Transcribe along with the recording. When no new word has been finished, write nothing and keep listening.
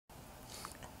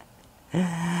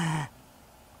Oh,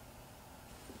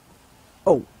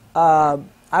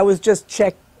 I was just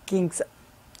checking.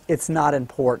 It's not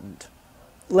important.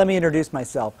 Let me introduce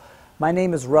myself. My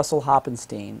name is Russell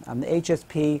Hoppenstein. I'm the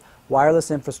HSP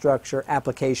Wireless Infrastructure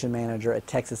Application Manager at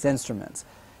Texas Instruments.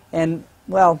 And,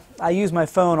 well, I use my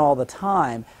phone all the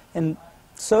time, and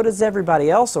so does everybody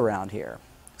else around here.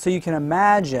 So you can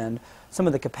imagine some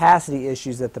of the capacity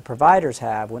issues that the providers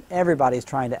have when everybody's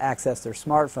trying to access their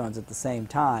smartphones at the same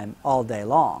time all day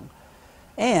long.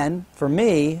 And for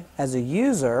me, as a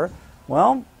user,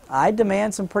 well, I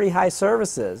demand some pretty high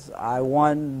services. I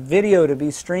want video to be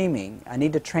streaming. I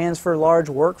need to transfer large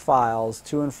work files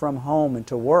to and from home and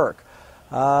to work.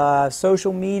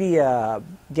 Social media,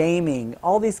 gaming,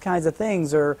 all these kinds of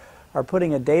things are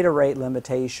putting a data rate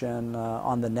limitation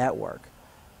on the network.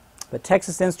 But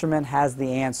Texas Instrument has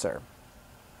the answer.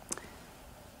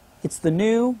 It's the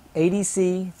new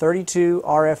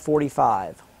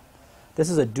ADC32RF45. This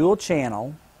is a dual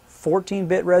channel,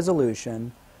 14-bit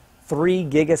resolution, 3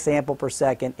 gigasample per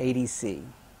second ADC.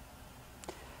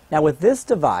 Now with this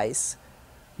device,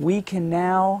 we can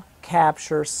now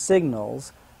capture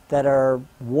signals that are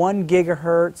 1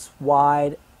 gigahertz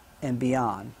wide and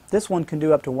beyond. This one can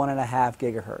do up to 1.5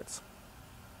 gigahertz.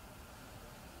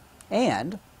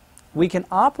 And we can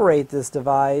operate this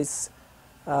device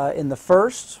in the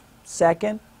first,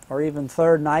 second, or even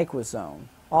third Nyquist zone,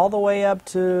 all the way up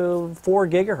to 4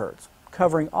 gigahertz,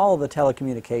 covering all of the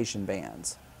telecommunication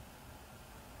bands.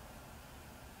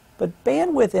 But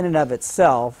bandwidth in and of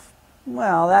itself,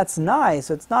 well, that's nice.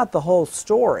 It's not the whole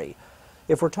story.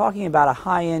 If we're talking about a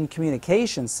high-end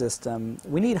communication system,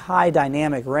 we need high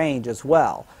dynamic range as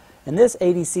well. And this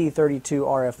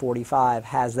ADC32RF45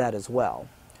 has that as well.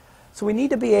 So we need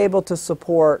to be able to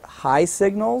support high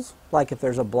signals, like if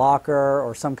there's a blocker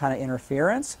or some kind of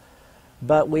interference,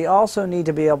 but we also need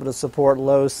to be able to support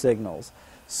low signals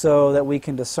so that we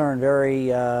can discern very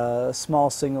small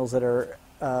signals that are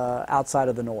outside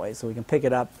of the noise, so we can pick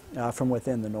it up from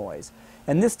within the noise.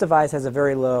 And this device has a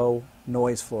very low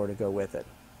noise floor to go with it.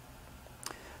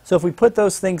 So if we put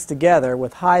those things together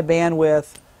with high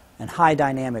bandwidth and high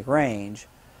dynamic range,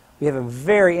 we have a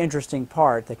very interesting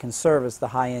part that can service the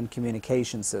high-end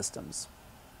communication systems.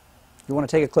 You want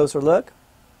to take a closer look?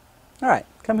 All right,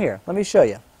 come here. Let me show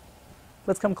you.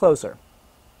 Let's come closer.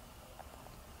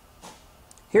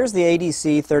 Here's the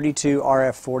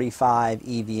ADC32RF45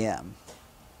 EVM.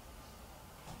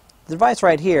 The device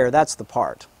right here, that's the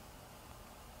part.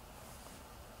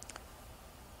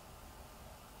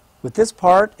 With this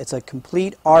part, it's a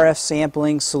complete RF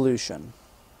sampling solution.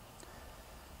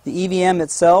 The EVM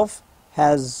itself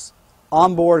has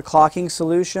onboard clocking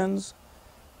solutions,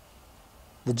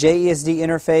 the JESD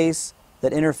interface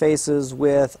that interfaces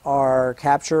with our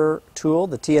capture tool,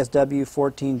 the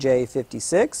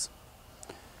TSW14J56,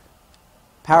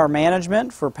 power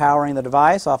management for powering the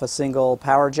device off a single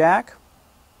power jack,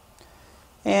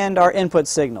 and our input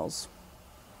signals.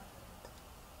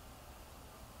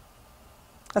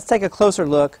 Let's take a closer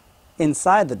look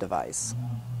inside the device.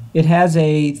 It has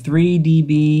a 3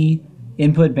 dB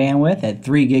input bandwidth at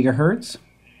 3 gigahertz.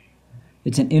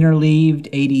 It's an interleaved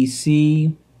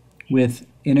ADC with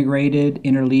integrated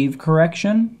interleave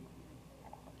correction.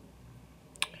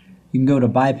 You can go to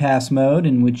bypass mode,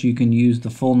 in which you can use the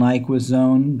full Nyquist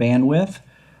zone bandwidth,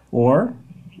 or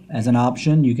as an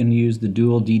option you can use the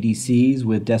dual DDCs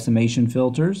with decimation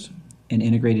filters and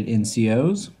integrated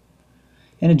NCOs,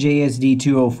 and a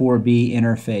JSD204B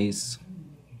interface.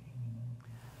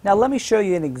 Now let me show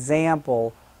you an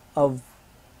example of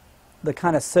the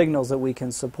kind of signals that we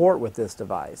can support with this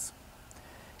device.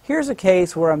 Here's a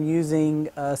case where I'm using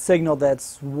a signal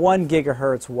that's 1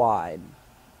 gigahertz wide.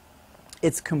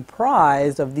 It's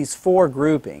comprised of these 4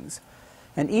 groupings,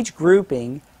 and each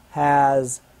grouping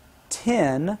has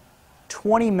 10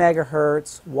 20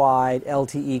 megahertz wide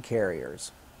LTE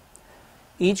carriers.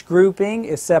 Each grouping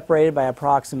is separated by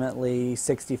approximately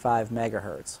 65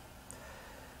 megahertz.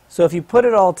 So if you put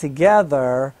it all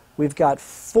together, we've got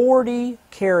 40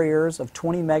 carriers of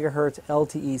 20 megahertz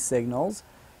LTE signals,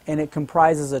 and it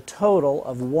comprises a total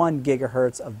of 1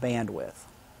 gigahertz of bandwidth.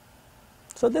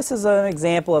 So this is an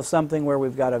example of something where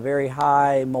we've got a very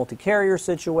high multi-carrier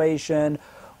situation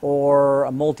or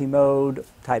a multi-mode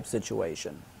type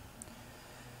situation.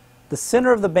 The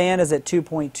center of the band is at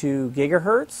 2.2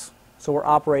 gigahertz, so we're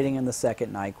operating in the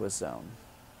second Nyquist zone.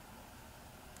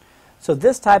 So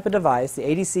this type of device, the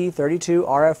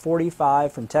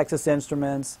ADC32RF45 from Texas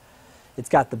Instruments, it's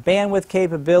got the bandwidth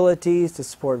capabilities to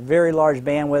support very large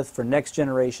bandwidth for next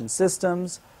generation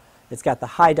systems. It's got the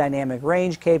high dynamic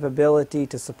range capability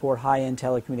to support high-end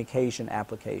telecommunication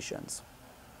applications.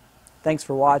 Thanks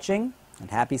for watching. and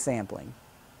happy sampling.